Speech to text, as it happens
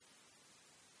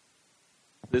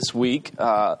this week,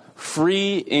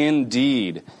 Free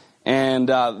Indeed. And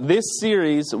this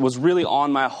series was really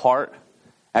on my heart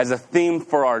as a theme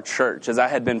for our church, as I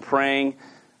had been praying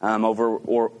over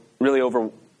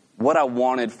what I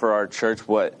wanted for our church.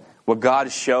 What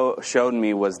God showed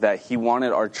me was that He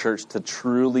wanted our church to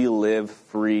truly live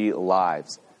free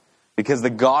lives. Because the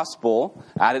gospel,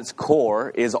 at its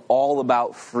core, is all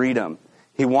about freedom.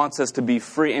 He wants us to be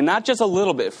free, and not just a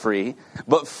little bit free,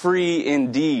 but free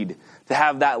indeed. To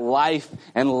have that life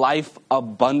and life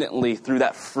abundantly through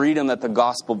that freedom that the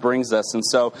gospel brings us. And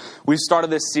so we've started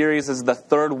this series as the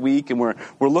third week, and we're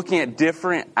looking at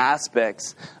different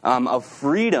aspects of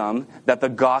freedom that the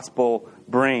gospel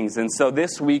brings. And so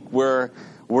this week we're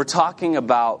talking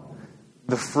about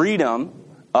the freedom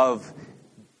of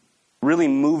really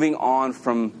moving on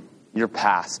from your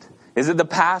past. Is it the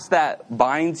past that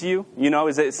binds you?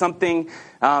 Is it something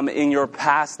in your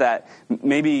past that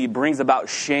maybe brings about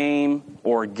shame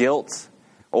or guilt?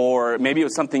 Or maybe it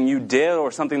was something you did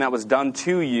or something that was done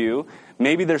to you.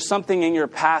 Maybe there's something in your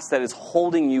past that is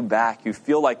holding you back. You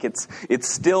feel like it's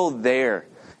still there.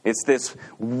 It's this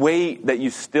weight that you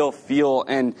still feel.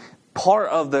 And part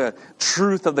of the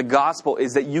truth of the gospel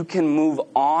is that you can move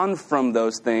on from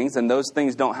those things, and those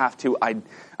things don't have to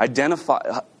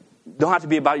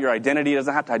be about your identity. It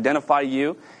doesn't have to identify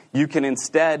you. You can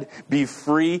instead be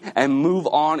free and move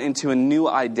on into a new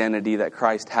identity that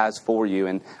Christ has for you.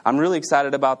 And I'm really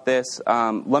excited about this.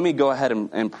 Let me go ahead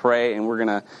and pray, and we're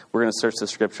gonna search the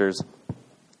scriptures.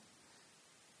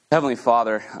 Heavenly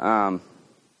Father,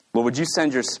 Lord, would you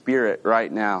send your Spirit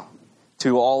right now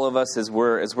to all of us as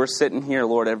we're sitting here,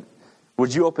 Lord?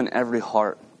 Would you open every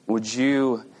heart? Would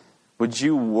you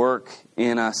work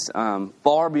in us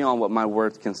far beyond what my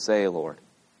words can say, Lord?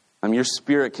 Your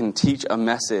Spirit can teach a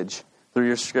message through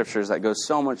your scriptures that goes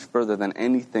so much further than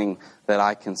anything that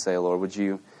I can say, Lord. Would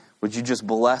you just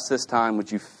bless this time?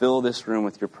 Would you fill this room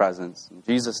with your presence? In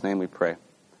Jesus' name we pray.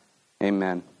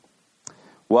 Amen.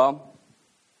 Well,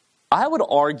 I would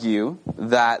argue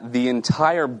that the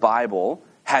entire Bible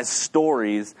has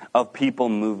stories of people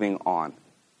moving on.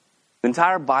 The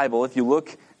entire Bible, if you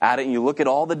look at it and you look at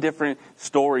all the different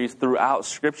stories throughout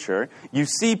Scripture, you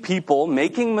see people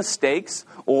making mistakes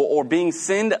or being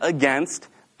sinned against,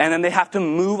 and then they have to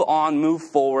move on, move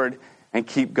forward, and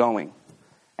keep going.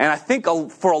 And I think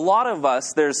for a lot of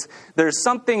us, there's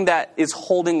something that is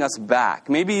holding us back.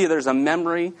 Maybe there's a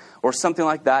memory or something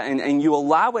like that, and you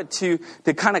allow it to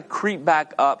kind of creep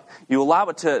back up. You allow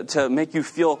it to make you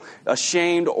feel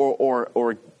ashamed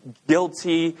or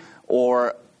guilty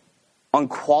or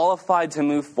unqualified to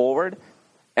move forward.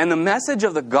 And the message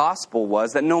of the gospel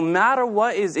was that no matter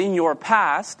what is in your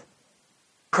past,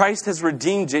 Christ has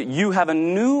redeemed it. You have a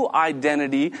new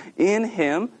identity in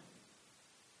Him,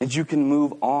 and you can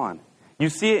move on. You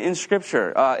see it in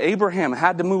Scripture. Abraham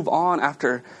had to move on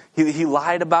after he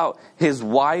lied about his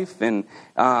wife, and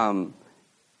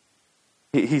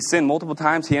he sinned multiple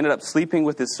times. He ended up sleeping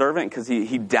with his servant because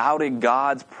he doubted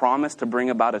God's promise to bring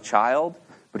about a child,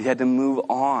 but he had to move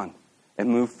on and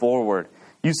move forward.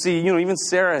 You see, even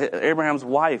Sarah, Abraham's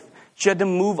wife, she had to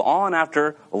move on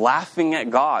after laughing at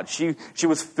God. She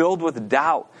was filled with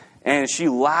doubt, and she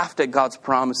laughed at God's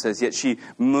promises, yet she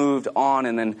moved on.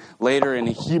 And then later in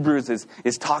Hebrews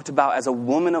is talked about as a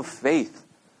woman of faith.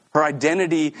 Her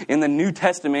identity in the New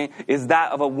Testament is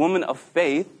that of a woman of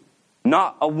faith,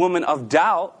 not a woman of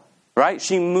doubt, right?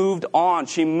 She moved on.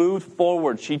 She moved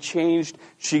forward. She changed.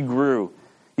 She grew.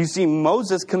 You see,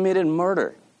 Moses committed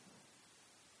murder,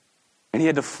 and he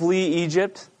had to flee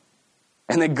Egypt,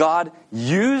 and then God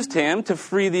used him to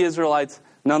free the Israelites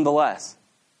nonetheless.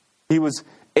 He was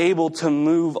able to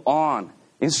move on.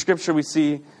 In Scripture, we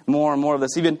see more and more of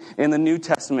this. Even in the New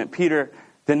Testament, Peter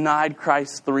denied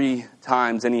Christ 3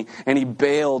 times, and he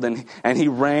bailed, and he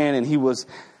ran, and he was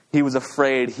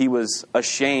afraid, he was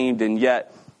ashamed, and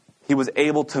yet he was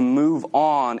able to move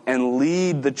on and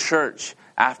lead the church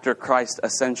after Christ's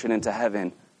ascension into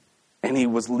heaven. And he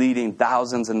was leading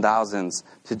thousands and thousands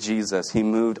to Jesus. He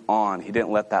moved on. He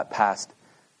didn't let that past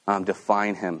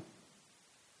define him.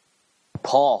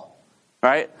 Paul,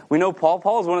 right? We know Paul.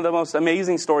 Paul is one of the most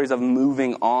amazing stories of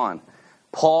moving on.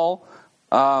 Paul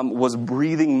was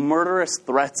breathing murderous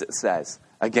threats, it says,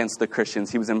 against the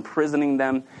Christians. He was imprisoning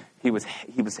them. He was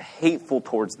hateful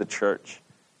towards the church.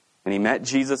 And he met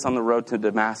Jesus on the road to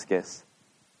Damascus.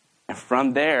 And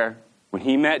from there, when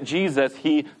he met Jesus,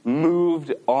 he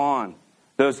moved on.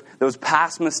 Those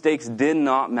past mistakes did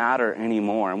not matter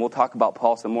anymore. And we'll talk about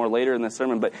Paul some more later in the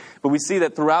sermon. But we see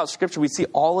that throughout Scripture, we see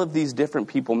all of these different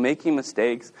people making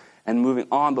mistakes and moving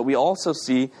on. But we also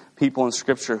see people in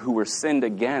Scripture who were sinned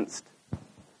against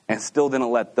and still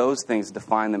didn't let those things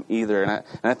define them either. And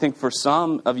I think for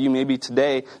some of you, maybe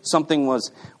today, something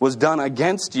was done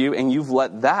against you, and you've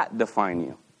let that define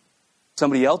you.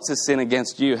 Somebody else's sin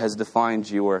against you has defined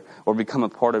you or become a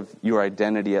part of your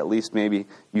identity. At least maybe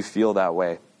you feel that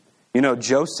way. You know,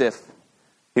 Joseph,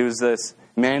 he was this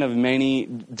man of many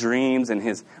dreams, and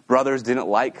his brothers didn't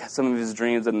like some of his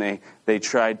dreams, and they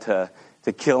tried to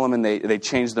kill him, and they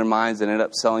changed their minds and ended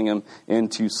up selling him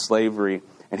into slavery.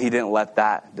 And he didn't let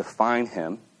that define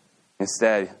him.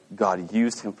 Instead, God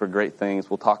used him for great things.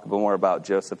 We'll talk a bit more about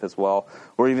Joseph as well.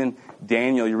 Or even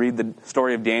Daniel. You read the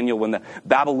story of Daniel when the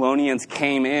Babylonians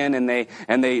came in and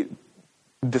they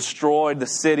destroyed the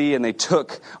city, and they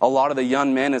took a lot of the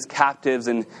young men as captives.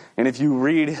 And if you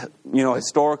read,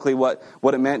 historically what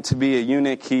it meant to be a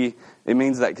eunuch, it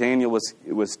means that Daniel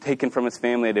was taken from his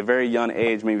family at a very young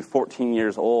age, maybe 14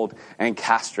 years old, and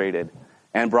castrated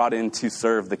and brought in to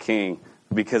serve the king,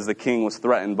 because the king was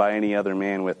threatened by any other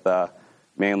man with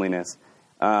manliness.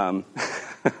 And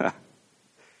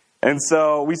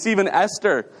so we see even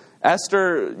Esther.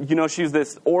 Esther, she's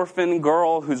this orphan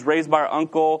girl who's raised by her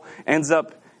uncle, ends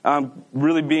up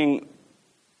really being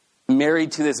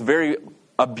married to this very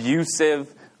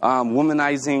abusive,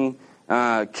 womanizing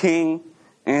king.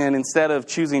 And instead of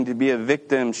choosing to be a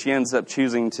victim, she ends up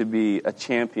choosing to be a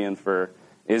champion for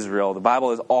Israel. The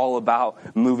Bible is all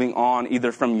about moving on,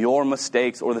 either from your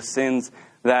mistakes or the sins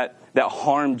that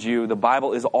harmed you. The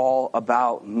Bible is all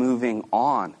about moving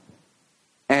on.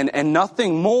 And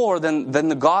nothing more than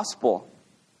the gospel.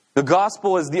 The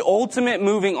gospel is the ultimate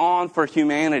moving on for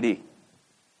humanity.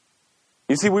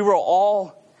 You see, we were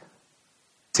all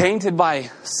tainted by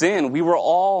sin. We were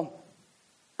all,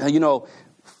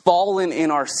 fallen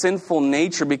in our sinful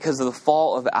nature because of the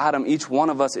fall of Adam. Each one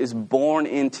of us is born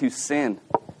into sin.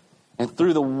 And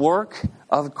through the work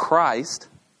of Christ,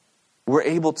 we're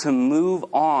able to move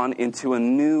on into a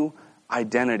new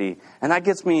identity. And that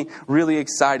gets me really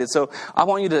excited. So I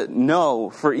want you to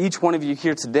know, for each one of you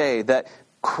here today, that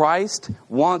Christ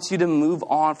wants you to move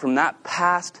on from that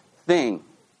past thing.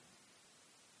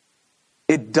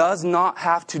 It does not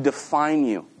have to define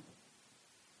you.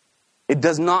 It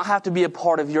does not have to be a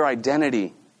part of your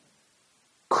identity.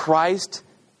 Christ,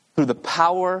 through the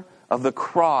power of the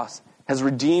cross, has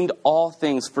redeemed all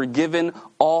things, forgiven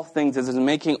all things, and is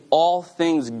making all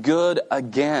things good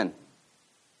again.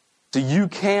 So you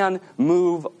can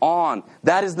move on.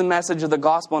 That is the message of the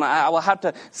gospel. And I will have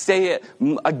to say it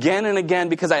again and again,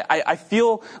 because I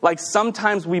feel like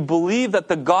sometimes we believe that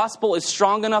the gospel is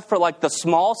strong enough for like the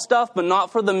small stuff, but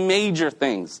not for the major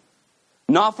things.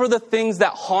 Not for the things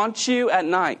that haunt you at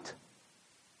night.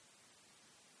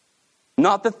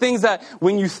 Not the things that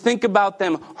when you think about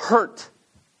them hurt.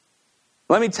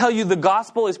 Let me tell you, the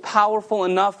gospel is powerful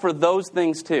enough for those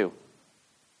things too.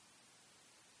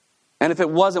 And if it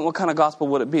wasn't, what kind of gospel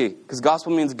would it be? Because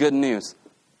gospel means good news.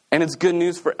 And it's good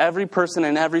news for every person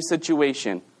in every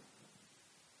situation.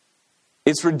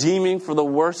 It's redeeming for the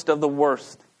worst of the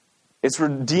worst. It's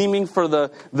redeeming for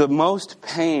the most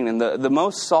pain and the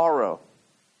most sorrow.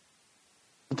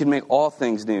 He can make all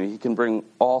things new. He can bring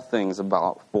all things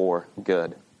about for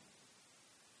good.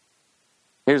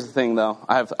 Here's the thing, though.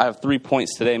 I have 3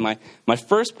 points today. My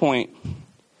first point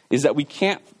is that we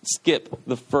can't skip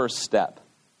the first step.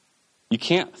 You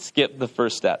can't skip the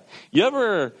first step. You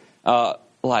ever,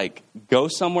 go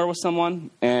somewhere with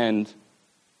someone and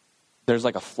there's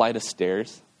like a flight of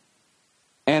stairs?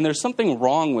 And there's something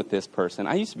wrong with this person.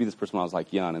 I used to be this person when I was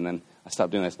young, and then I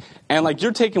stopped doing this. And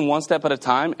you're taking one step at a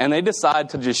time, and they decide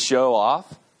to just show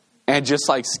off and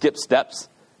just skip steps.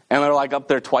 And they're up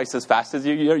there twice as fast as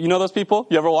you. You know those people?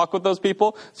 You ever walk with those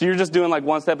people? So you're just doing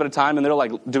one step at a time, and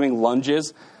they're doing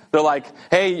lunges. They're like,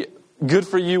 hey, good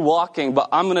for you walking, but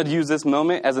I'm going to use this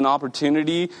moment as an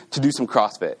opportunity to do some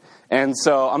CrossFit. And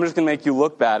so I'm just going to make you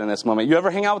look bad in this moment. You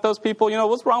ever hang out with those people?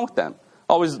 What's wrong with them?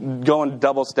 Always going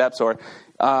double steps. Or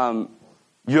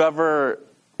you ever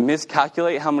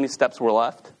miscalculate how many steps were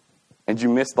left? And you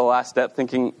missed the last step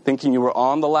thinking you were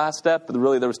on the last step, but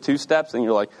really there was 2 steps, and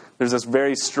you're there's this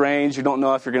very strange, you don't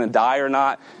know if you're going to die or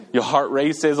not. Your heart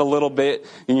races a little bit,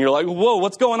 and you're like, whoa,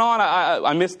 what's going on?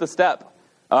 I missed the step.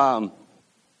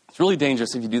 It's really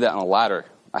dangerous if you do that on a ladder.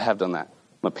 I have done that.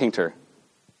 I'm a painter.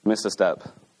 Missed a step.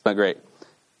 It's not great.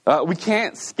 We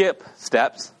can't skip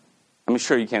steps. I mean,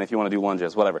 sure you can if you want to do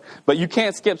lunges, whatever. But you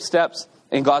can't skip steps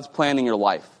in God's plan in your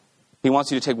life. He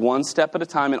wants you to take one step at a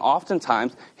time, and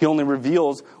oftentimes He only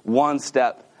reveals one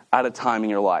step at a time in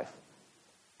your life.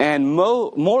 And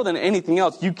more than anything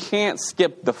else, you can't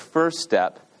skip the first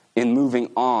step in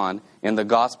moving on in the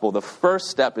gospel. The first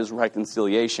step is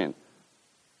reconciliation.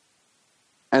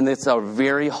 And it's a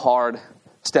very hard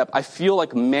step. I feel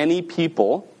like many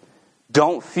people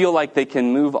don't feel like they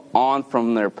can move on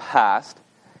from their past,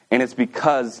 and it's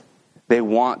because they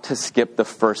want to skip the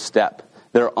first step.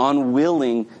 They're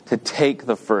unwilling to take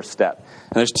the first step.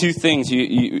 And there's two things.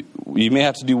 You may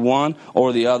have to do one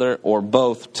or the other or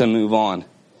both to move on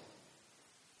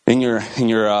in your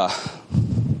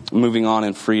moving on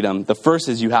in freedom. The first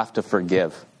is you have to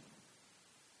forgive.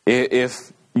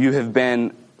 If you have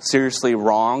been seriously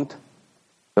wronged,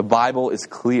 the Bible is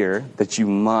clear that you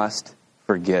must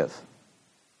forgive.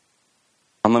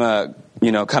 I'm going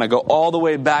to, kind of go all the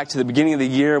way back to the beginning of the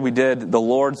year. We did the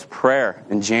Lord's Prayer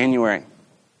in January.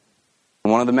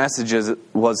 And one of the messages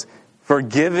was,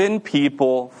 forgiven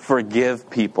people forgive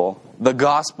people. The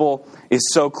gospel is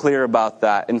so clear about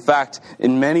that. In fact,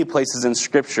 in many places in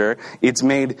Scripture, it's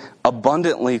made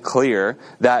abundantly clear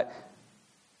that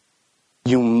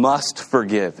you must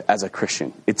forgive as a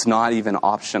Christian. It's not even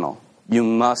optional. You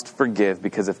must forgive,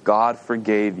 because if God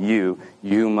forgave you,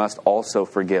 you must also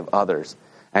forgive others.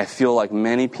 And I feel like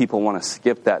many people want to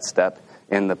skip that step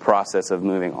in the process of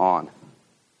moving on.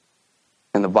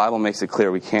 And the Bible makes it clear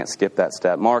we can't skip that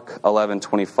step. Mark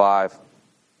 11:25.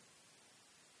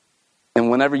 And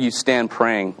whenever you stand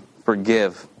praying,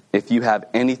 forgive if you have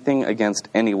anything against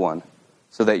anyone,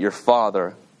 so that your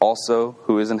Father also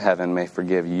who is in heaven may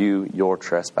forgive you your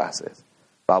trespasses. The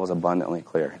Bible's abundantly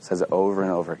clear. It says it over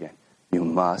and over again. You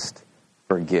must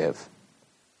forgive.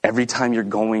 Every time you're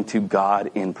going to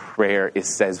God in prayer, it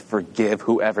says forgive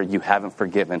whoever you haven't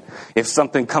forgiven. If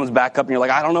something comes back up and you're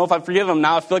like, I don't know if I forgive him,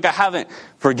 now I feel like I haven't,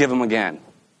 forgive him again.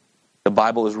 The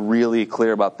Bible is really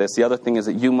clear about this. The other thing is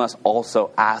that you must also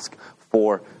ask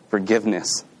for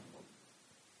forgiveness.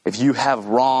 If you have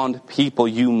wronged people,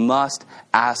 you must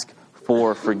ask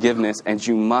for forgiveness, and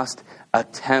you must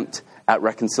attempt at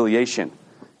reconciliation.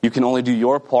 You can only do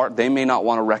your part. They may not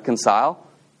want to reconcile,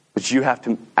 but you have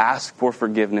to ask for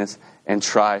forgiveness and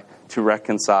try to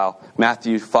reconcile.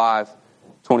 Matthew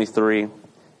 5:23.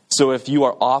 So if you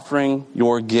are offering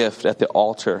your gift at the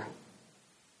altar,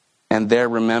 and there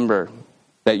remember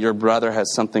that your brother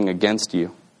has something against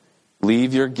you,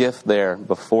 leave your gift there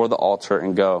before the altar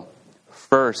and go.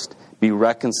 First, be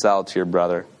reconciled to your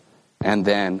brother, and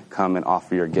then come and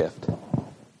offer your gift.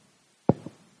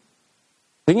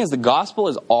 The thing is, the gospel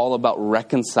is all about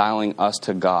reconciling us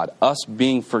to God, us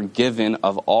being forgiven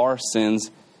of our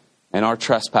sins and our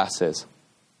trespasses.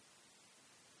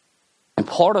 And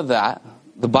part of that,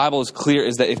 the Bible is clear,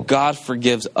 is that if God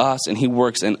forgives us and he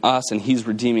works in us and he's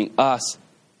redeeming us,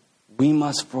 we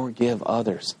must forgive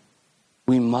others.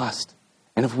 We must.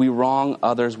 And if we wrong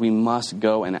others, we must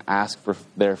go and ask for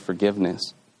their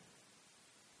forgiveness.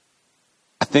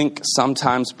 I think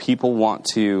sometimes people want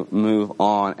to move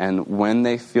on, and when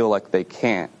they feel like they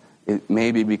can't, it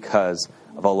may be because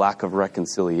of a lack of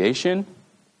reconciliation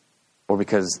or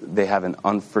because they have an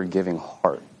unforgiving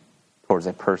heart towards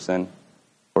a person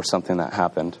or something that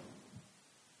happened.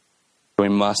 We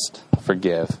must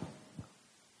forgive.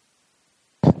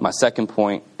 My second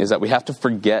point is that we have to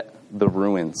forget the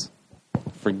ruins.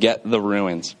 Forget the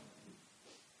ruins.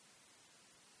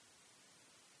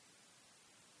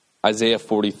 Isaiah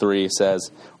 43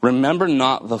 says, remember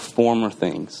not the former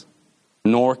things,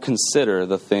 nor consider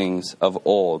the things of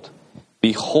old.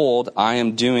 Behold, I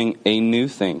am doing a new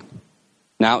thing.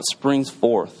 Now it springs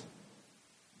forth.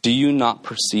 Do you not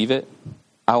perceive it?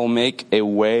 I will make a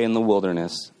way in the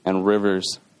wilderness and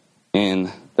rivers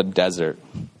in the desert.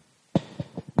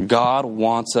 God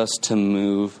wants us to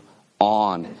move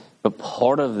on. But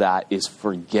part of that is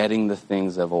forgetting the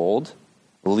things of old,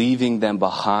 leaving them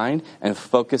behind, and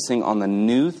focusing on the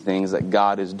new things that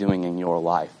God is doing in your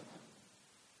life.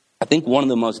 I think one of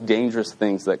the most dangerous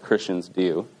things that Christians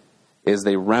do is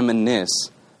they reminisce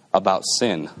about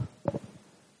sin.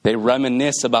 They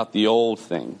reminisce about the old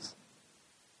things.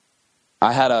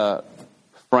 I had a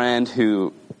friend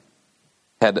who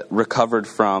had recovered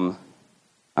from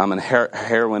a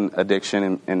heroin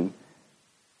addiction, and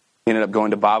he ended up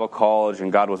going to Bible college,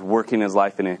 and God was working in his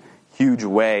life in a huge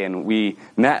way. And we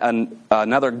met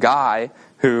another guy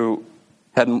who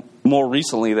had more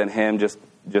recently than him just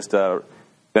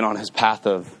been on his path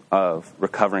of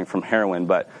recovering from heroin.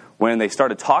 But when they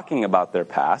started talking about their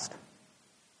past,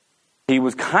 he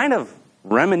was kind of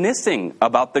reminiscing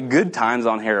about the good times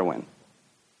on heroin.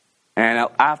 And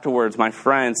afterwards, my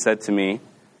friend said to me,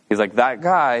 he's like, that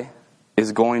guy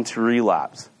is going to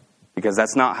relapse because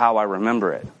that's not how I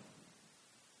remember it.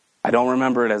 I don't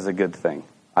remember it as a good thing.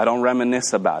 I don't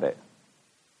reminisce about it.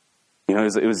 You know,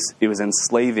 it was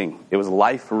enslaving. It was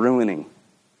life ruining.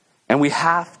 And we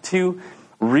have to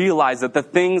realize that the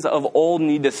things of old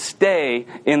need to stay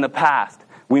in the past.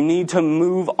 We need to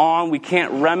move on. We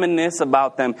can't reminisce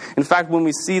about them. In fact, when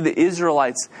we see the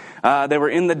Israelites, they were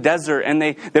in the desert, and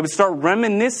they would start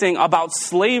reminiscing about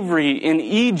slavery in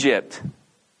Egypt.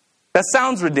 That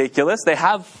sounds ridiculous. They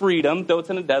have freedom, though it's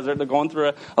in a desert. They're going through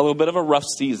a little bit of a rough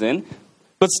season.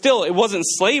 But still, it wasn't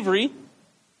slavery.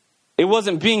 It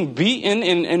wasn't being beaten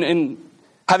and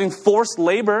having forced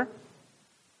labor.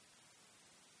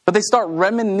 But they start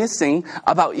reminiscing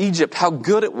about Egypt, how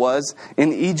good it was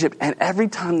in Egypt. And every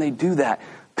time they do that,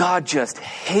 God just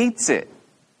hates it.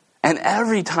 And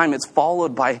every time it's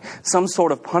followed by some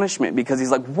sort of punishment, because he's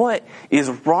like, what is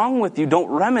wrong with you? Don't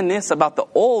reminisce about the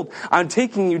old. I'm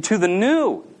taking you to the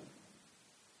new.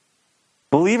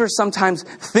 Believers sometimes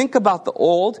think about the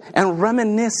old and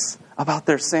reminisce about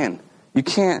their sin. You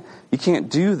can't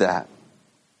do that.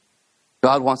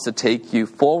 God wants to take you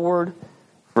forward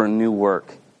for a new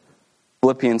work.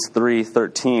 Philippians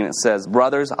 3:13, it says,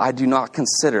 "Brothers, I do not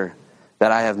consider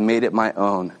that I have made it my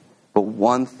own, but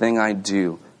one thing I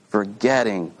do,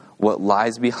 forgetting what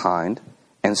lies behind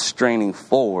and straining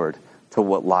forward to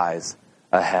what lies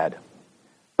ahead."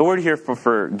 The word here for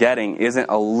forgetting isn't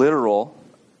a literal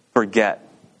forget.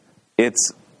 It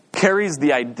carries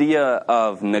the idea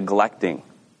of neglecting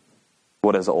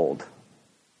what is old.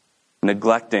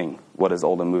 Neglecting what is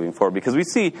old and moving forward. Because we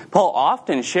see Paul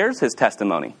often shares his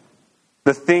testimony.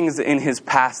 The things in his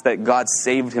past that God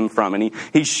saved him from. And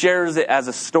he shares it as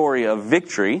a story of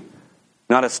victory,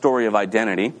 not a story of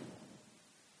identity.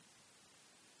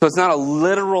 So it's not a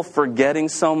literal forgetting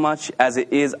so much as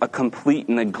it is a complete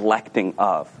neglecting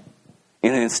of.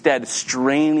 And instead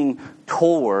straining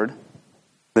toward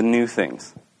the new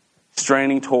things.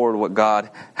 Straining toward what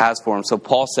God has for him. So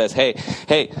Paul says, hey,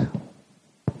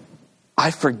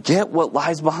 I forget what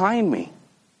lies behind me.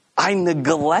 I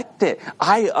neglect it.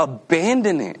 I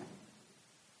abandon it.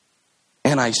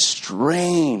 And I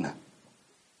strain.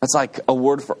 That's like a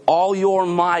word for all your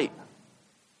might.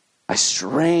 I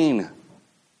strain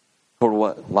toward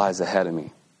what lies ahead of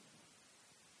me.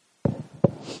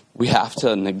 We have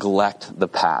to neglect the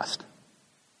past.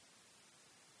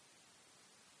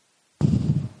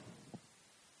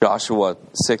 Joshua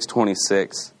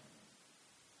 6:26.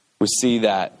 We see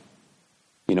that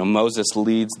Moses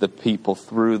leads the people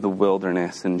through the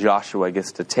wilderness, and Joshua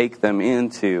gets to take them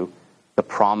into the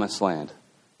promised land.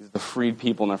 He's the freed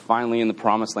people, and they're finally in the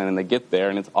promised land, and they get there,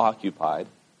 and it's occupied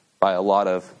by a lot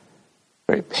of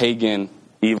very pagan,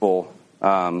 evil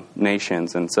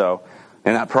nations. And so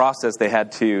in that process, they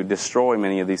had to destroy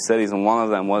many of these cities, and one of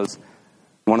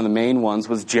the main ones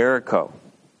was Jericho.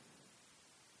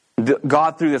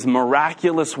 God, through this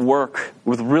miraculous work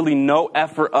with really no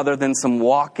effort other than some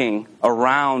walking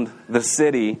around the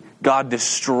city, God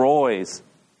destroys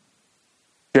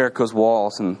Jericho's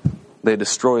walls and they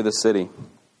destroy the city.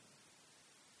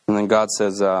 And then God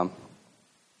says that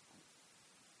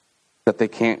they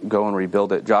can't go and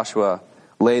rebuild it. Joshua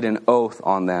laid an oath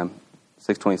on them,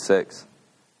 6:26,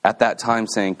 at that time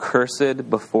saying, "Cursed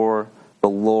before the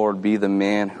Lord be the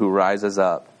man who rises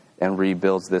up and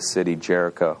rebuilds this city,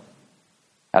 Jericho.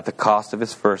 At the cost of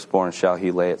his firstborn shall he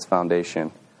lay its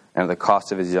foundation, and at the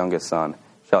cost of his youngest son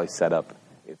shall he set up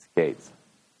its gates."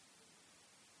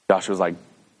 Joshua's like,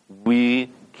 we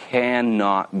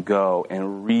cannot go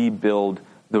and rebuild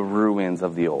the ruins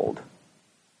of the old.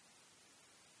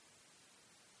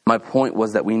 My point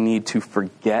was that we need to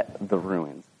forget the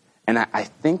ruins. And I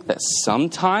think that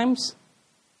sometimes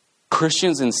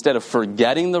Christians, instead of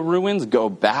forgetting the ruins, go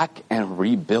back and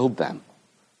rebuild them.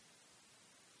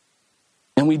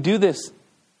 And we do this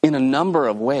in a number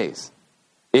of ways.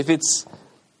 If it's,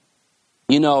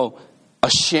 a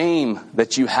shame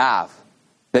that you have,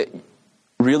 that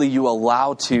really you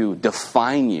allow to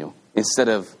define you instead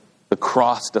of the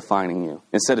cross defining you,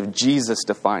 instead of Jesus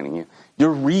defining you,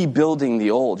 you're rebuilding the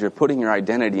old. You're putting your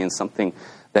identity in something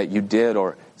that you did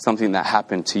or something that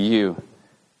happened to you.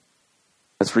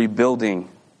 It's rebuilding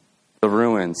the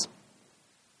ruins.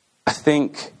 I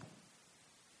think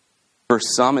for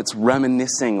some, it's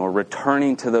reminiscing or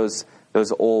returning to those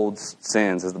old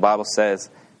sins. As the Bible says,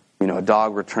 a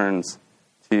dog returns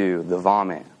to the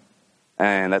vomit.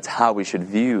 And that's how we should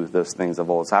view those things of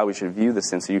old. It's how we should view the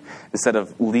sins. So instead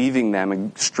of leaving them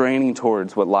and straining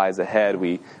towards what lies ahead,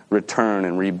 we return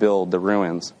and rebuild the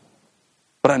ruins.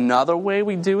 But another way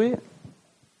we do it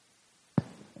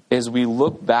is we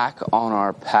look back on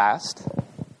our past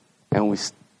and we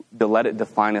let it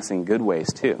define us in good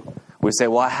ways too. We say,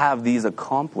 well, I have these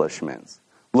accomplishments.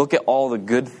 Look at all the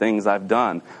good things I've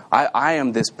done. I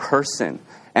am this person.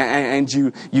 And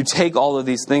you take all of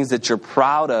these things that you're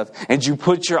proud of and you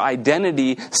put your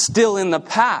identity still in the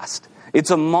past.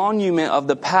 It's a monument of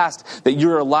the past that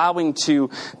you're allowing to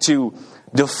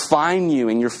define you,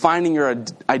 and you're finding your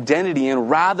identity in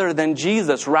rather than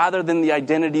Jesus, rather than the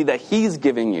identity that he's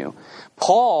giving you.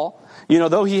 Paul,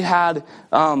 though he had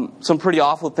some pretty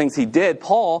awful things he did,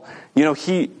 Paul,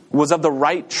 he was of the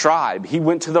right tribe. He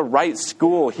went to the right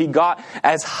school. He got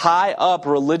as high up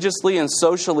religiously and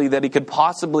socially that he could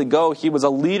possibly go. He was a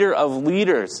leader of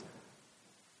leaders.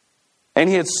 And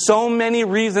he had so many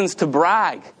reasons to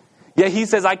brag. Yet he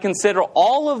says, I consider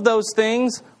all of those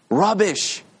things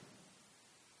rubbish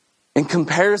in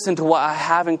comparison to what I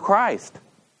have in Christ.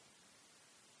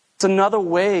 It's another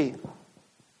way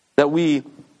that we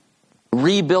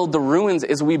rebuild the ruins,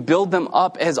 is we build them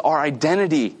up as our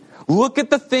identity. Look at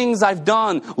the things I've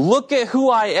done. Look at who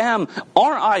I am.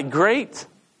 Aren't I great?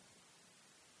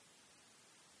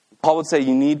 Paul would say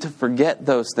you need to forget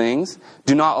those things.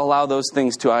 Do not allow those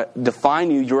things to define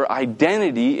you. Your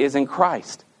identity is in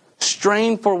Christ.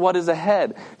 Strain for what is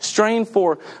ahead. Strain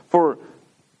for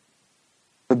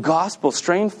the gospel.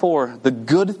 Strain for the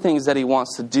good things that he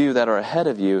wants to do that are ahead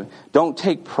of you. Don't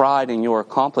take pride in your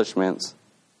accomplishments.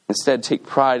 Instead, take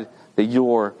pride that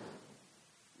you're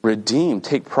redeemed.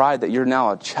 Take pride that you're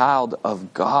now a child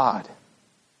of God,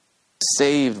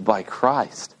 saved by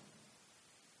Christ.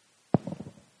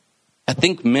 I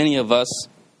think many of us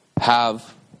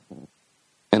have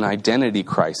an identity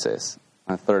crisis.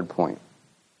 My third point.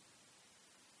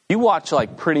 You watch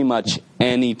pretty much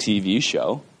any TV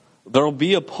show, there'll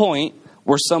be a point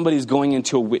where somebody's going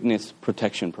into a witness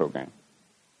protection program.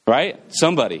 Right?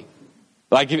 Somebody.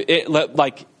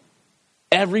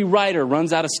 Every writer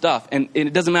runs out of stuff, and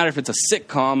it doesn't matter if it's a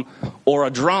sitcom or a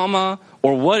drama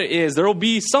or what it is, there will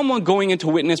be someone going into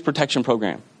a witness protection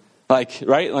program. Right?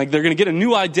 They're going to get a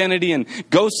new identity and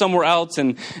go somewhere else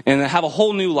and have a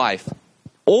whole new life.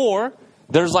 Or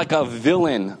there's a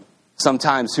villain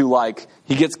sometimes who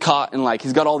he gets caught and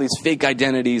he's got all these fake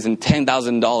identities and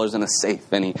 $10,000 in a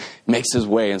safe, and he makes his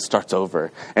way and starts over.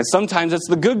 And sometimes it's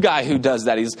the good guy who does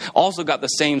that. He's also got the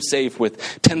same safe with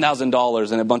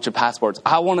 $10,000 and a bunch of passports.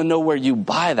 I want to know where you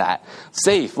buy that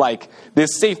safe.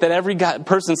 This safe that every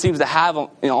person seems to have on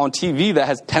TV that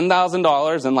has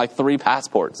 $10,000 and 3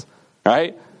 passports.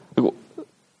 Right?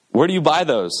 Where do you buy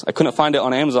those? I couldn't find it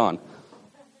on Amazon.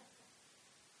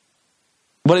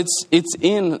 But it's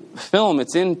in film,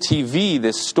 it's in TV,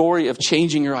 this story of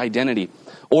changing your identity.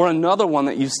 Or another one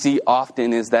that you see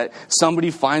often is that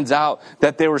somebody finds out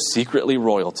that they were secretly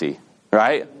royalty,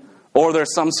 right? Or they're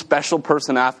some special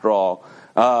person after all.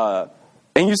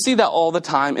 And you see that all the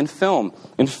time in film.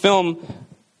 And film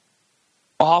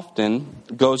often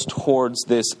goes towards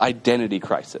this identity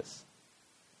crisis.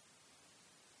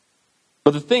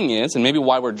 But the thing is, and maybe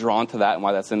why we're drawn to that and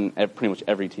why that's in pretty much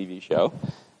every TV show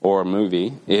or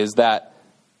movie, is that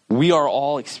we are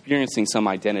all experiencing some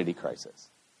identity crisis.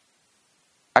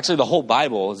 Actually, the whole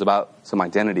Bible is about some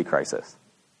identity crisis.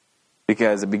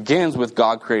 Because it begins with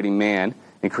God creating man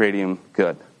and creating him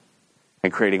good.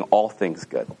 And creating all things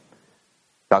good.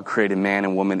 God created man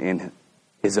and woman in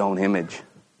his own image.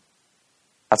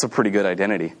 That's a pretty good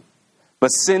identity. But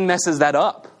sin messes that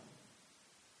up.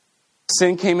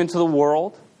 Sin came into the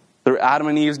world through Adam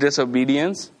and Eve's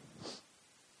disobedience.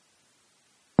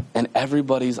 And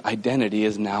everybody's identity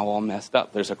is now all messed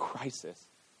up. There's a crisis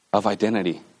of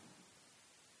identity.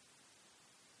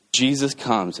 Jesus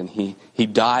comes and he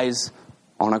dies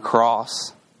on a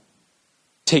cross,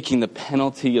 taking the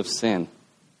penalty of sin,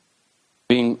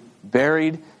 being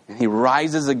buried, and he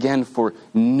rises again for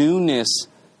newness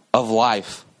of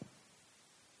life,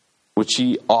 which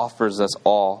he offers us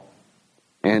all.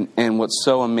 And what's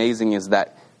so amazing is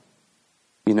that,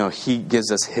 he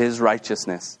gives us his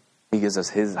righteousness. He gives us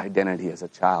his identity as a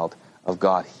child of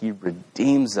God. He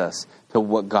redeems us to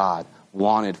what God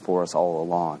wanted for us all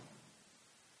along.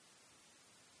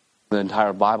 The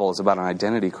entire Bible is about an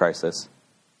identity crisis.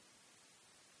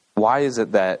 Why is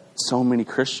it that so many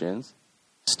Christians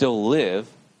still live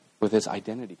with this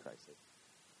identity crisis?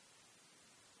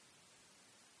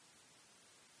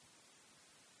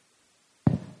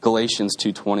 Galatians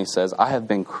 2:20 says, I have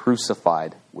been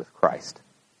crucified with Christ.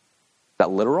 Is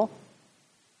that literal?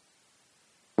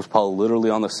 Was Paul literally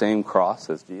on the same cross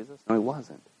as Jesus? No, he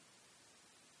wasn't.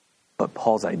 But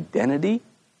Paul's identity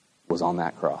was on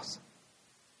that cross.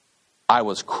 I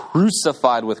was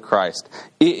crucified with Christ.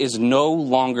 It is no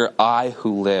longer I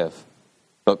who live,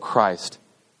 but Christ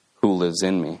who lives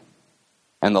in me.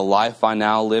 And the life I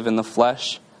now live in the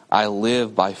flesh, I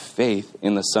live by faith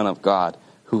in the Son of God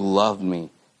who loved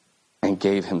me and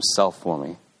gave himself for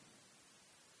me.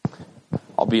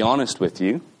 I'll be honest with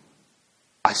you.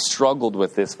 I struggled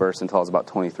with this verse until I was about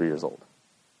 23 years old.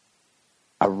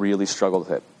 I really struggled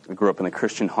with it. I grew up in a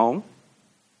Christian home.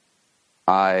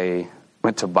 I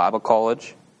went to Bible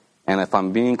college. And if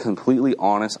I'm being completely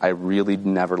honest, I really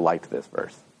never liked this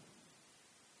verse.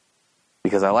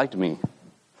 Because I liked me.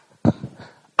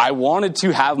 I wanted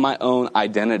to have my own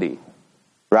identity.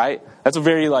 Right? That's a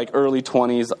very early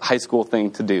 20s high school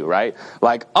thing to do, right?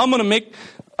 I'm going to make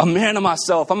a man of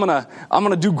myself. I'm going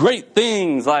to do great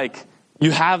things.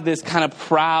 You have this kind of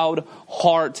proud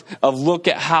heart of look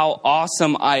at how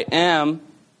awesome I am.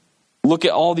 Look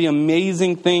at all the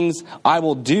amazing things I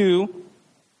will do.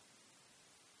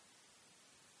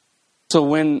 So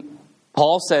when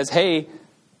Paul says, hey,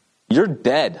 you're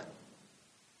dead.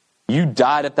 You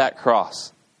died at that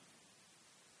cross.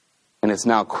 And it's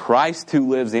now Christ who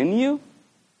lives in you.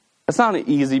 That's not an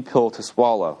easy pill to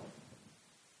swallow.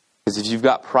 Because if you've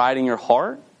got pride in your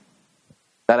heart,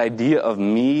 that idea of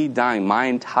me dying, my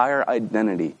entire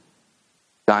identity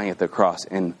dying at the cross,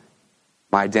 and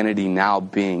my identity now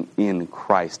being in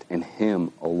Christ and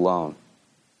Him alone,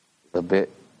 is a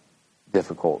bit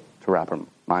difficult to wrap our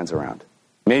minds around.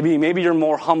 Maybe you're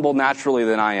more humble naturally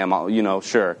than I am,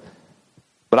 sure.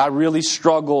 But I really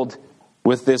struggled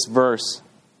with this verse.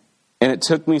 And it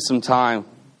took me some time.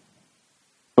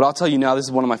 But I'll tell you now, this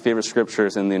is one of my favorite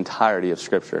scriptures in the entirety of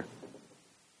Scripture.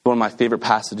 It's one of my favorite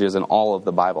passages in all of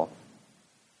the Bible.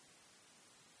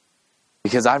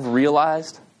 Because I've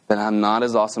realized that I'm not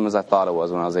as awesome as I thought I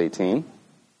was when I was 18.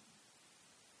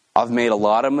 I've made a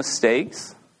lot of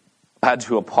mistakes. I've had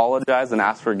to apologize and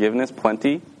ask forgiveness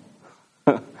plenty.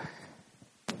 And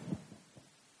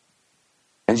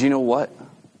you know what?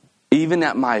 Even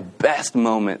at my best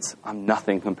moments, I'm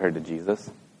nothing compared to Jesus.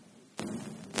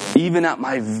 Even at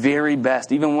my very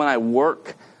best, even when I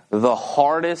work the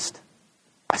hardest,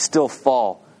 I still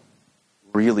fall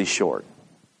really short.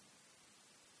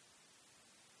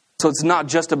 So it's not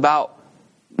just about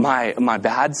my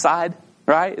bad side,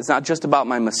 right? It's not just about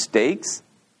my mistakes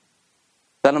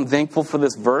that I'm thankful for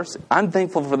this verse. I'm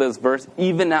thankful for this verse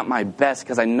even at my best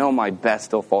because I know my best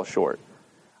still falls short.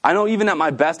 I know even at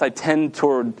my best I tend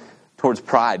towards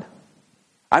pride.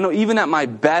 I know even at my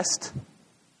best,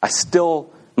 I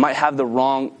still might have the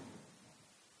wrong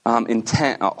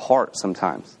intent at heart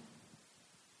sometimes.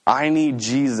 I need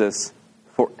Jesus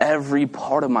for every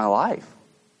part of my life.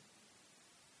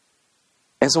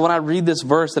 And so when I read this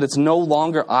verse that it's no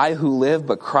longer I who live,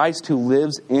 but Christ who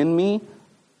lives in me,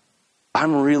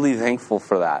 I'm really thankful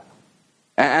for that.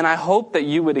 And I hope that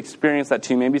you would experience that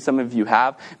too. Maybe some of you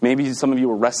have. Maybe some of you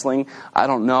were wrestling. I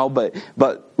don't know.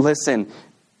 But listen,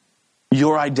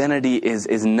 your identity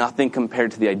is nothing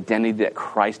compared to the identity that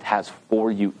Christ has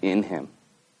for you in Him.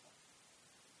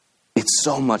 It's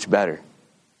so much better.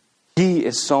 He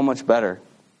is so much better.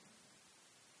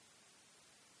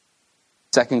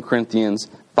 2 Corinthians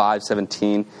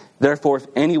 5:17. Therefore, if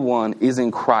anyone is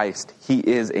in Christ, he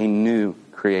is a new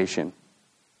creation.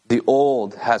 The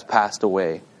old has passed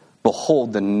away.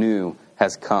 Behold, the new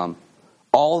has come.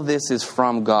 All this is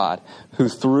from God, who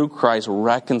through Christ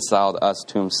reconciled us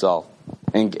to Himself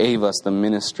and gave us the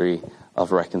ministry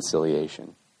of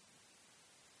reconciliation.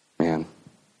 Man.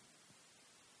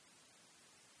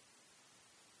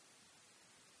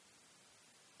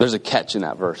 There's a catch in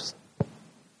that verse.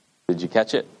 Did you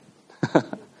catch it?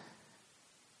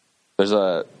 There's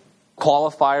a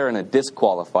qualifier and a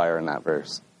disqualifier in that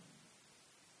verse.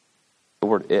 The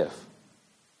word if.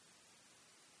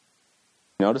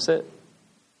 Notice it?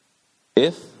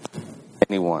 If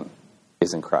anyone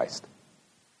is in Christ.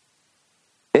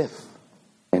 If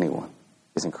anyone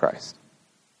is in Christ.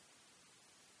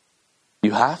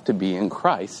 You have to be in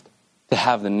Christ to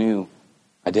have the new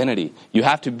identity. You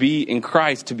have to be in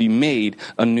Christ to be made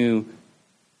a new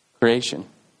creation.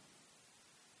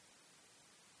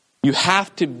 You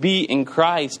have to be in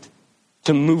Christ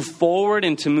to move forward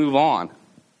and to move on.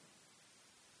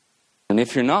 And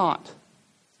if you're not,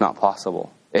 it's not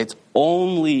possible. It's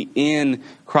only in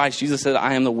Christ. Jesus said,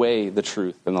 I am the way, the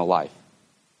truth, and the life.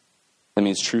 That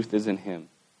means truth is in Him.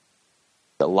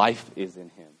 The life is in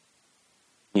Him.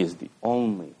 He is the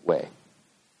only way.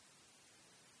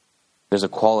 There's a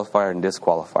qualifier and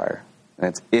disqualifier. And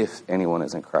it's if anyone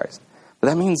is in Christ. But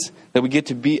that means that we get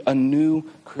to be a new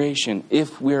creation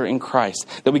if we're in Christ.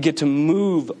 That we get to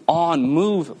move on,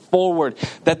 move forward.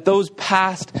 That those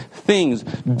past things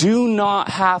do not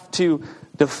have to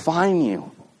define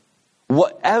you.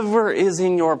 Whatever is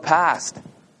in your past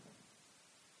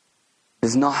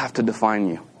does not have to define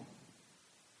you.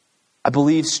 I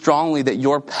believe strongly that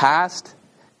your past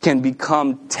can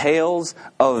become tales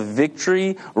of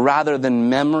victory rather than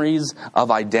memories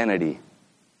of identity.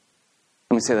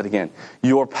 Let me say that again.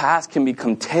 Your past can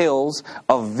become tales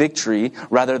of victory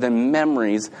rather than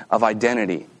memories of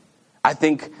identity. I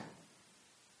think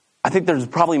there's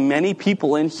probably many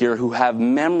people in here who have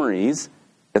memories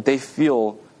that they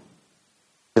feel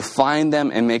define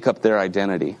them and make up their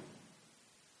identity.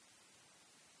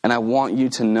 And I want you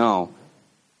to know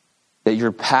that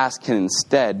your past can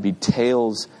instead be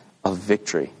tales of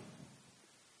victory.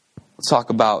 Let's talk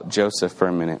about Joseph for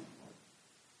a minute.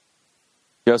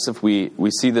 Joseph, we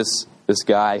see this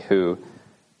guy who,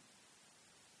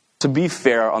 to be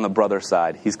fair on the brother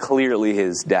side, he's clearly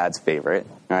his dad's favorite,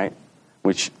 right?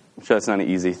 Which that's not an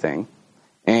easy thing.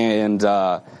 And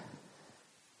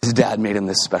his dad made him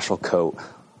this special coat,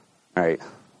 right?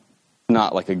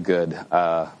 Not like a good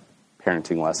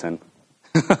parenting lesson.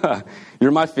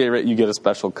 You're my favorite, you get a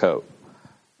special coat.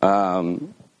 But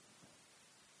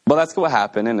that's what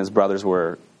happened, and his brothers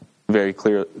were very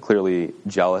clearly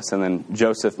jealous. And then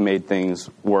Joseph made things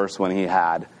worse when he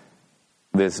had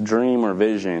this dream or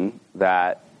vision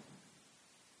that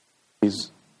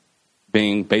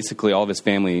basically all of his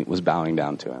family was bowing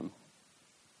down to him.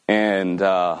 And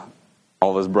all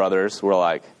of his brothers were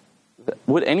like,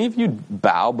 would any of you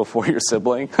bow before your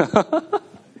sibling?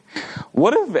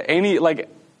 What if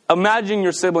imagine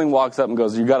your sibling walks up and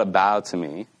goes, you got to bow to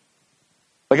me.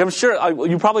 Like, I'm sure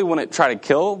you probably wouldn't try to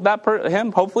kill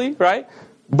him, hopefully, right?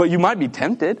 But you might be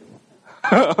tempted,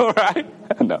 right?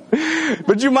 No.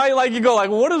 But you might you go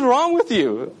what is wrong with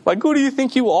you? Like, who do you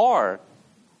think you are?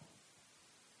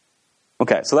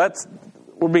 Okay, so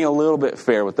we're being a little bit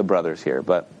fair with the brothers here,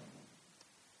 but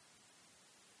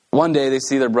one day they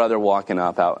see their brother walking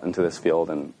up out into this field,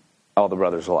 and all the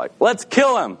brothers are like, let's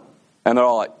kill him. And they're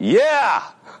all like, yeah,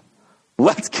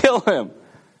 let's kill him.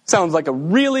 Sounds like a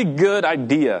really good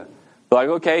idea. They're like,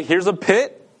 okay, here's a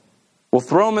pit. We'll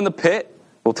throw him in the pit.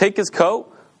 We'll take his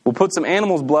coat. We'll put some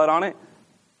animal's blood on it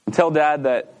and tell Dad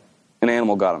that an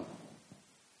animal got him.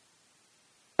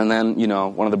 And then,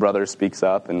 one of the brothers speaks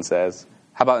up and says,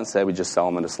 how about instead we just sell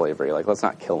him into slavery? Let's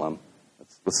not kill him.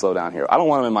 Let's slow down here. I don't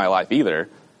want him in my life either,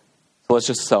 so let's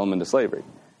just sell him into slavery.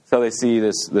 So they see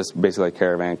this basically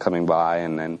caravan coming by,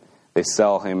 and then they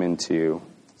sell him into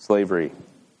slavery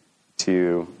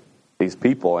to these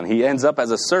people. And he ends up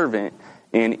as a servant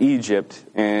in Egypt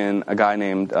in a guy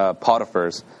named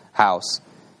Potiphar's house.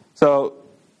 So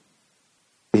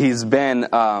he's been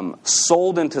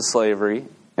sold into slavery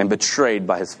and betrayed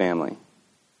by his family.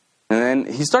 And then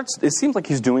it seems like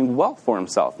he's doing well for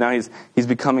himself. Now he's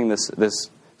becoming this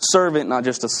servant, not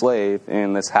just a slave,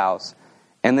 in this house.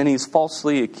 And then he's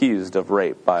falsely accused of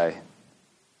rape by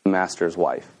the master's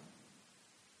wife.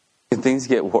 Can things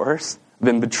get worse? I've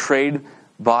been betrayed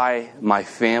by my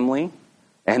family,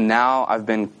 and now I've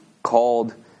been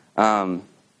called, I've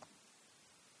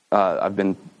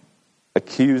been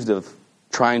accused of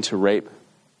trying to rape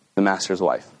the master's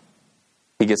wife.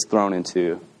 He gets thrown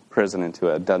into prison,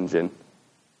 into a dungeon.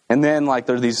 And then,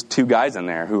 there are these two guys in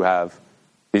there who have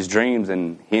these dreams,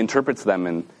 and he interprets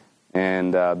them,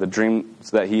 and the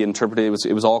dreams that he interpreted,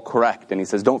 it was all correct. And he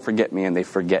says, don't forget me, and they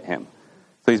forget him.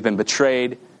 So he's been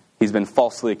betrayed, he's been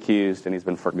falsely accused, and he's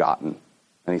been forgotten.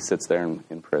 And he sits there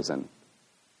in prison.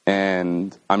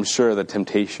 And I'm sure the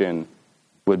temptation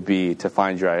would be to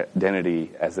find your identity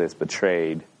as this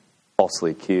betrayed,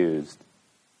 falsely accused,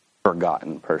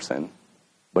 forgotten person.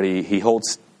 But he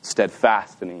holds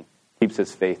steadfast, and he keeps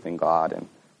his faith in God. And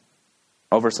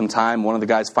over some time, one of the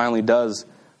guys finally does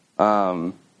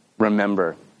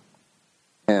remember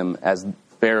him as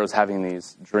Pharaoh's having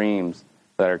these dreams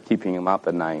that are keeping him up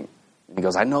at night. And he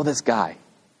goes, I know this guy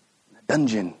in a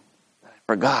dungeon that I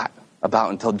forgot about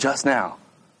until just now.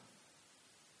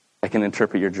 I can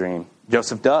interpret your dream.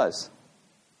 Joseph does.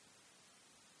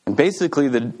 And basically,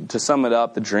 to sum it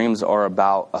up, the dreams are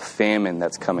about a famine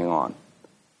that's coming on.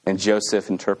 And Joseph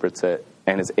interprets it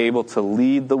and is able to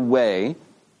lead the way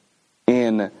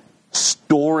in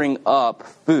storing up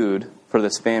food for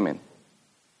this famine.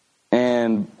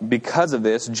 And because of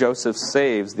this, Joseph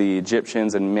saves the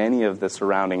Egyptians and many of the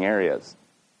surrounding areas.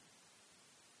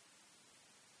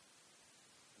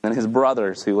 And his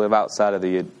brothers who live outside of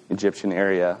the Egyptian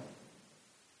area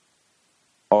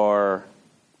are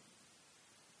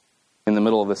in the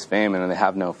middle of this famine and they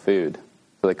have no food.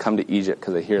 So they come to Egypt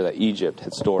because they hear that Egypt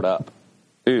had stored up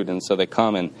food. And so they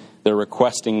come and they're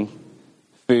requesting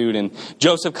food. And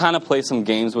Joseph kind of plays some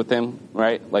games with them,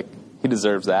 right? He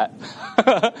deserves that.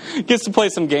 Gets to play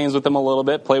some games with them a little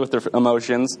bit, play with their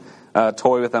emotions,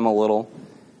 toy with them a little.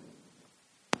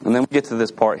 And then we get to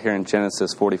this part here in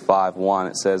Genesis 45:1.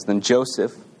 It says, Then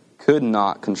Joseph could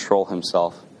not control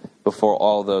himself before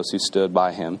all those who stood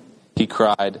by him. He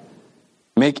cried,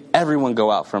 Make everyone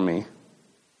go out from me.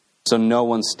 so no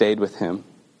one stayed with him.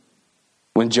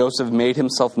 When Joseph made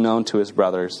himself known to his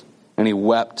brothers, and he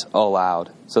wept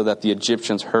aloud, so that the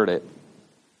Egyptians heard it,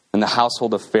 and the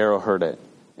household of Pharaoh heard it.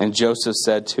 And Joseph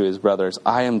said to his brothers,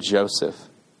 I am Joseph.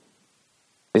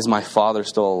 Is my father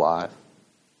still alive?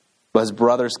 But his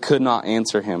brothers could not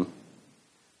answer him,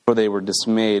 for they were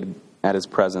dismayed at his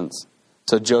presence.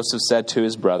 So Joseph said to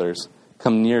his brothers,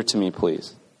 come near to me,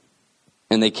 please.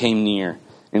 And they came near,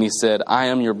 and he said, I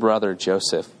am your brother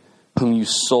Joseph, whom you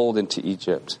sold into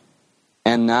Egypt.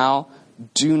 And now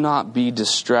do not be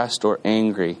distressed or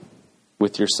angry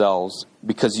with yourselves,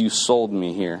 because you sold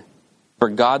me here. For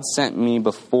God sent me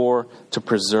before to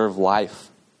preserve life.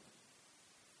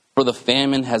 For the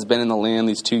famine has been in the land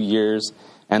these 2 years,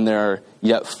 and there are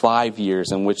yet 5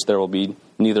 years in which there will be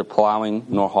neither plowing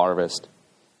nor harvest.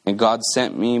 And God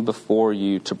sent me before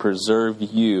you to preserve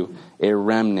you a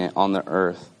remnant on the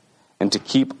earth, and to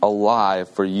keep alive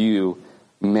for you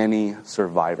many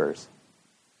survivors.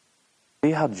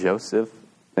 See how Joseph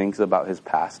thinks about his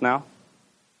past now?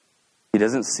 He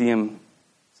doesn't see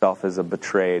himself as a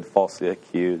betrayed, falsely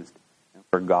accused, and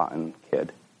forgotten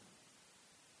kid.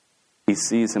 He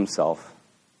sees himself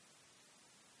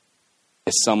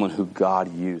as someone who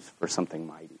God used for something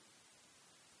mighty.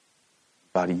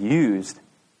 God used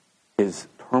his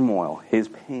turmoil, his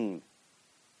pain,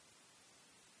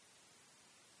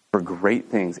 for great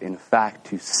things. In fact,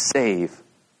 to save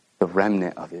the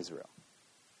remnant of Israel.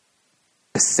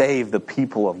 To save the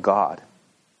people of God.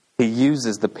 He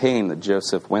uses the pain that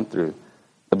Joseph went through,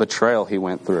 the betrayal he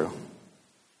went through.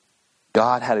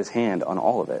 God had his hand on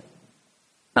all of it.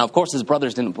 Now, of course, his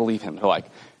brothers didn't believe him. They're like,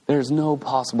 there's no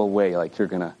possible way, like, you're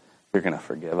gonna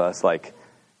forgive us. Like,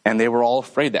 and they were all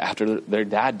afraid that after their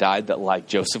dad died, that, like,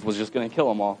 Joseph was just going to kill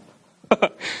them all.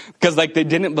 Because, like, they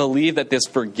didn't believe that this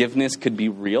forgiveness could be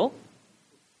real.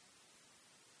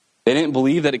 They didn't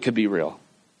believe that it could be real.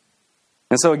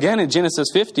 And so again, in Genesis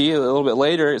 50, a little bit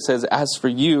later, it says, as for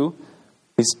you,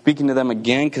 he's speaking to them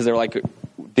again because they're like,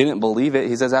 didn't believe it.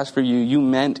 He says, as for you, you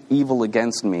meant evil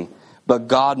against me, but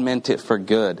God meant it for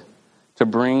good, to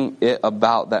bring it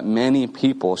about that many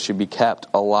people should be kept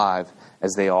alive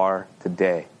as they are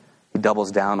today. He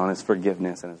doubles down on his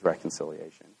forgiveness and his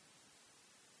reconciliation.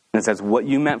 And it says, what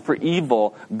you meant for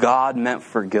evil, God meant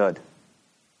for good.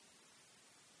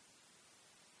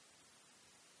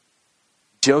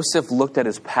 Joseph looked at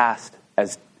his past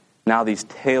as now these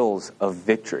tales of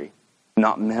victory,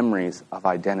 not memories of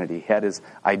identity. He had his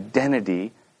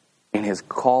identity in his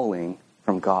calling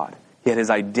from God. He had his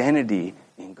identity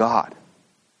in God,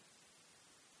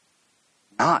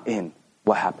 not in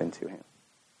what happened to him.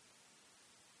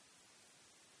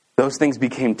 Those things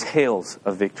became tales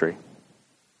of victory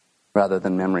rather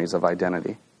than memories of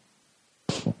identity.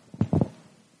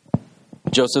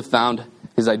 Joseph found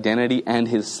his identity and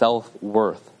his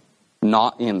self-worth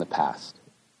not in the past,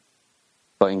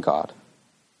 but in God.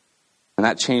 And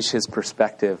that changed his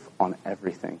perspective on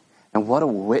everything. And what a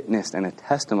witness and a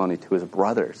testimony to his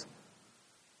brothers.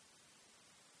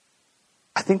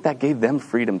 I think that gave them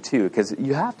freedom too, because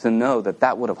you have to know that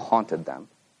that would have haunted them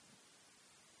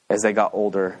as they got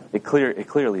older. It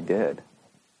clearly did.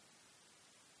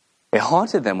 It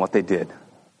haunted them what they did.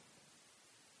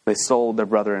 They sold their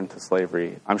brother into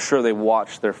slavery. I'm sure they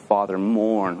watched their father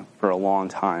mourn for a long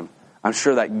time. I'm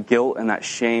sure that guilt and that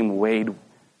shame weighed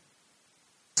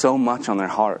so much on their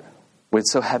heart, weighed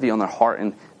so heavy on their heart.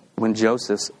 And when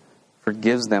Joseph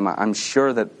forgives them, I'm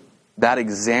sure that that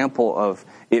example of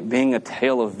it being a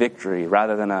tale of victory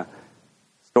rather than a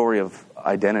story of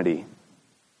identity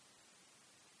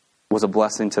was a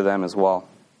blessing to them as well.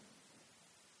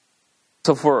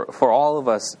 So for all of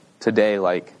us today,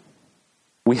 like,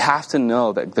 we have to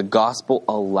know that the gospel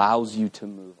allows you to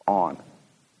move on.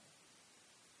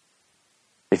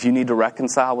 If you need to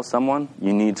reconcile with someone,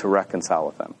 you need to reconcile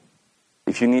with them.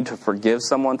 If you need to forgive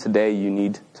someone today, you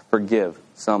need to forgive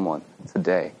someone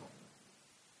today.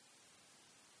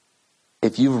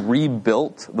 If you've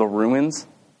rebuilt the ruins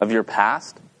of your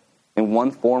past in one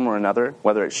form or another,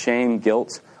 whether it's shame,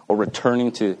 guilt, or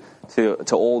returning to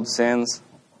old sins,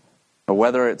 or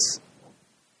whether it's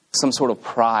some sort of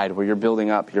pride where you're building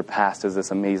up your past as this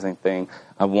amazing thing,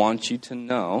 I want you to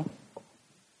know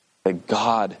that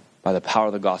God, by the power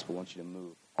of the gospel, wants you to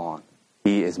move on.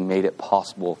 He has made it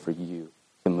possible for you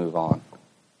to move on.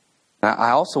 And I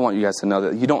also want you guys to know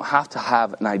that you don't have to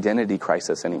have an identity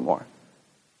crisis anymore.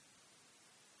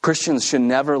 Christians should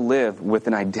never live with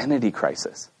an identity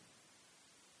crisis.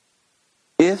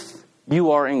 If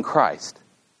you are in Christ,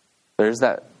 there's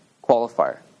that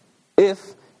qualifier. If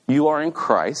you are in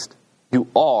Christ, you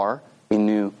are a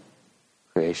new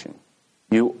creation.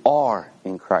 You are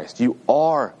in Christ. You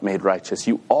are made righteous.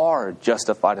 You are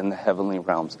justified in the heavenly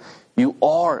realms. You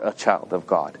are a child of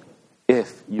God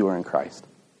if you are in Christ.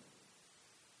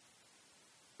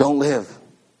 Don't live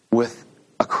with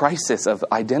a crisis of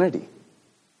identity.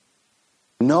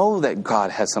 Know that God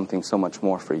has something so much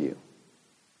more for you.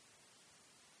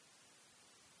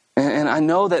 And I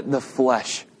know that the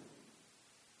flesh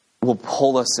will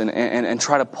pull us and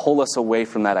try to pull us away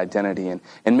from that identity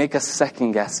and make us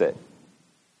second guess it.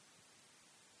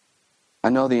 I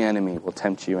know the enemy will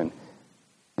tempt you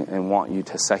and want you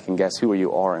to second guess who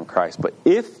you are in Christ. But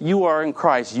if you are in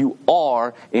Christ, you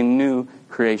are a new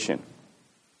creation.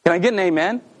 Can I get an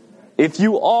amen? If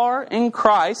you are in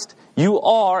Christ, you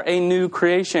are a new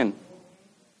creation.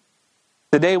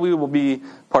 Today we will be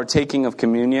partaking of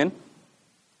communion.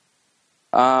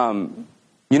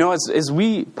 As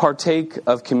we partake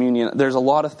of communion, there's a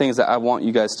lot of things that I want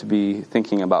you guys to be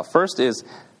thinking about. First is,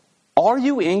 are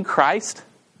you in Christ?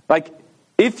 Like,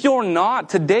 if you're not,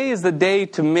 today is the day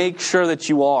to make sure that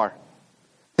you are.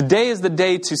 Today is the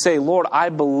day to say, Lord, I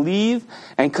believe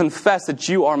and confess that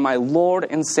you are my Lord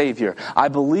and Savior. I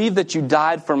believe that you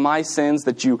died for my sins,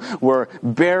 that you were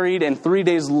buried and 3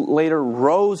 days later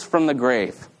rose from the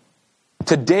grave.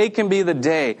 Today can be the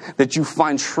day that you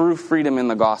find true freedom in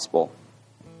the gospel.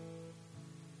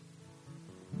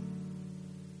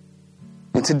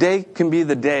 And today can be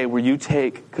the day where you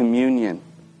take communion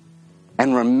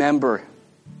and remember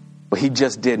what he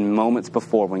just did moments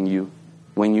before when you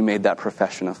made that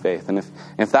profession of faith. And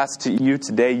if that's to you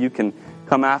today, you can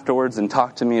come afterwards and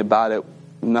talk to me about it.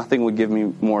 Nothing would give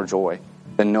me more joy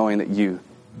than knowing that you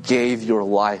gave your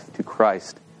life to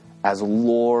Christ as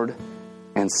Lord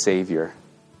and Savior.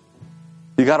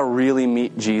 You got to really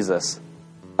meet Jesus.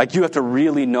 Like, you have to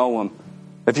really know him.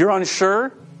 If you're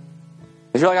unsure,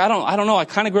 if you're like, I don't know, I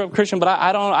kind of grew up Christian, but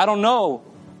I don't know.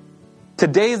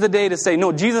 Today is the day to say,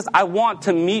 no, Jesus, I want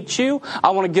to meet you.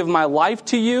 I want to give my life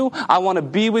to you. I want to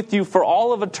be with you for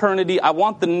all of eternity. I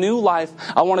want the new life.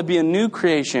 I want to be a new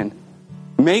creation.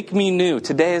 Make me new.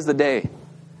 Today is the day.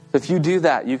 If you do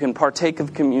that, you can partake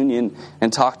of communion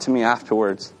and talk to me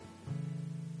afterwards.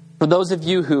 For those of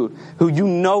you who you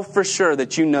know for sure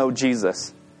that you know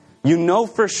Jesus, you know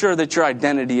for sure that your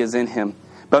identity is in him,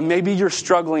 but maybe you're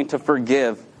struggling to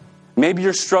forgive. Maybe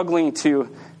you're struggling to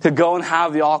go and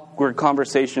have the awkward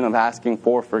conversation of asking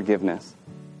for forgiveness.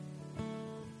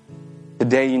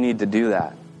 Today you need to do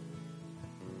that.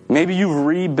 Maybe you've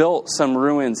rebuilt some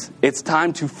ruins. It's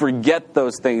time to forget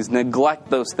those things,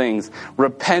 neglect those things,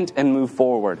 repent and move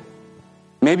forward.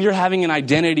 Maybe you're having an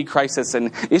identity crisis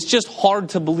and it's just hard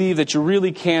to believe that you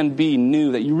really can be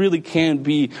new, that you really can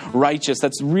be righteous.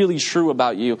 That's really true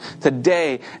about you.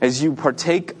 Today, as you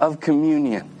partake of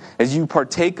communion, as you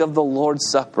partake of the Lord's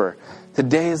Supper,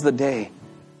 today is the day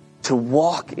to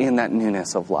walk in that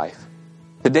newness of life.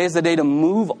 Today is the day to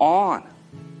move on.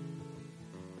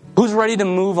 Who's ready to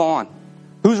move on?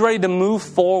 Who's ready to move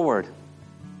forward?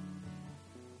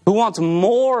 Who wants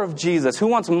more of Jesus? Who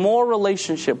wants more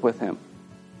relationship with him?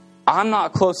 I'm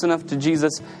not close enough to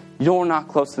Jesus. You're not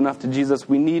close enough to Jesus.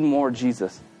 We need more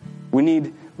Jesus. We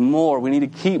need more. We need to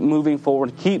keep moving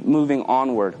forward, keep moving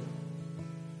onward.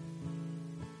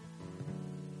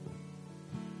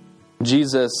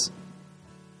 Jesus,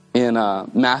 in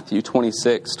Matthew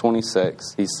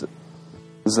 26:26, this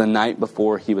is the night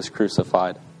before he was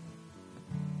crucified.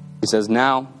 He says,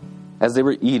 "Now, as they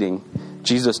were eating,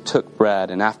 Jesus took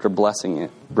bread and after blessing it,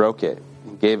 broke it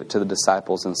and gave it to the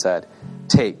disciples and said,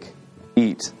 'Take,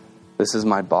 eat, this is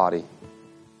my body.'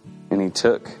 And he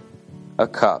took a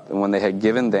cup, and when they had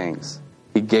given thanks,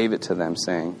 he gave it to them,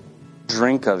 saying,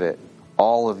 'Drink of it,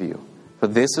 all of you, for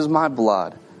this is my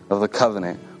blood of the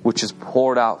covenant, which is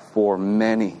poured out for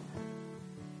many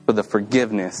for the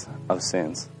forgiveness of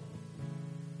sins.'"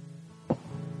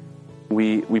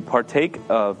 We partake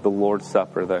of the Lord's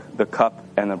Supper, the cup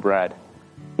and the bread,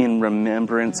 in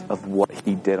remembrance of what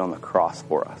he did on the cross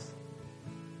for us.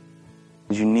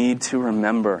 You need to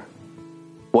remember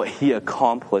what he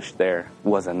accomplished there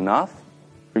was enough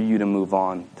for you to move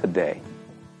on today.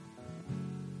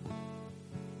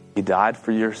 He died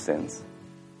for your sins.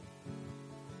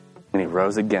 And he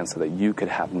rose again so that you could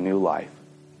have new life,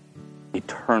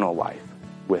 eternal life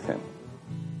with him.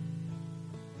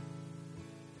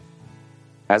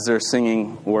 As they're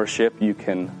singing worship, you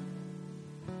can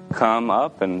come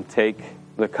up and take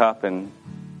the cup and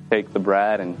take the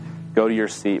bread and go to your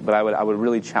seat. But I would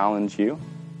really challenge you,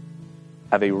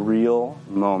 have a real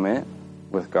moment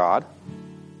with God.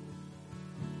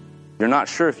 You're not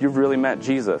sure if you've really met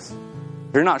Jesus.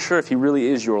 You're not sure if he really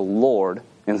is your Lord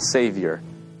and Savior.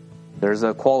 There's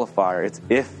a qualifier. It's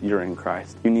if you're in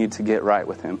Christ. You need to get right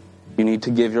with him. You need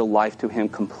to give your life to him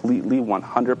completely,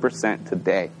 100%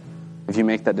 today. If you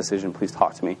make that decision, please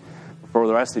talk to me. For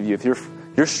the rest of you, if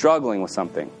you're struggling with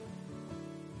something,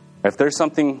 if there's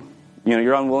something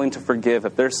you're unwilling to forgive,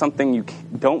 if there's something you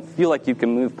don't feel like you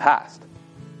can move past,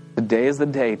 today is the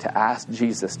day to ask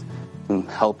Jesus to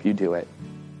help you do it.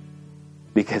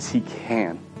 Because he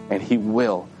can and he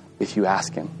will if you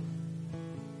ask him.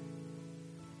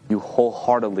 You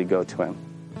wholeheartedly go to him.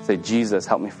 Say, Jesus,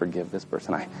 help me forgive this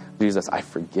person. Jesus, I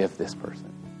forgive this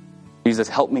person. Jesus,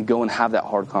 help me go and have that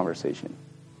hard conversation.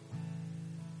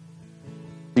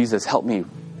 Jesus, help me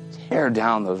tear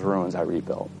down those ruins I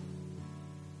rebuilt.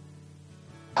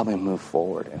 Help me move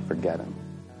forward and forget him.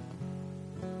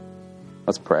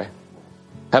 Let's pray.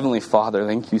 Heavenly Father,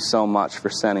 thank you so much for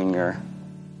sending your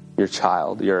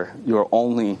child, your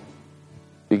only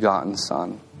begotten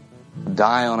Son, to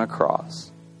die on a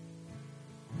cross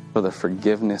for the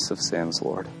forgiveness of sins,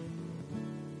 Lord.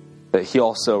 That he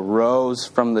also rose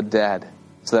from the dead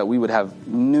so that we would have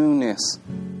newness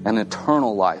and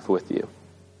eternal life with you.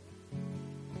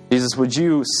 Jesus, would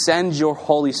you send your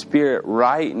Holy Spirit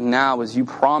right now as you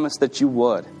promised that you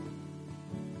would,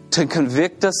 to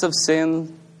convict us of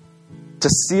sin, to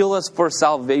seal us for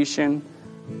salvation,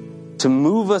 to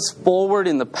move us forward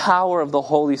in the power of the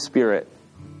Holy Spirit.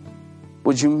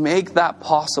 Would you make that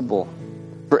possible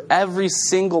for every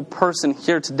single person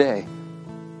here today?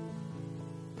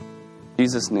 In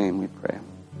Jesus' name we pray.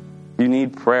 If you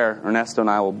need prayer, Ernesto and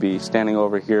I will be standing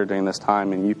over here during this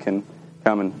time, and you can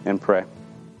come and pray.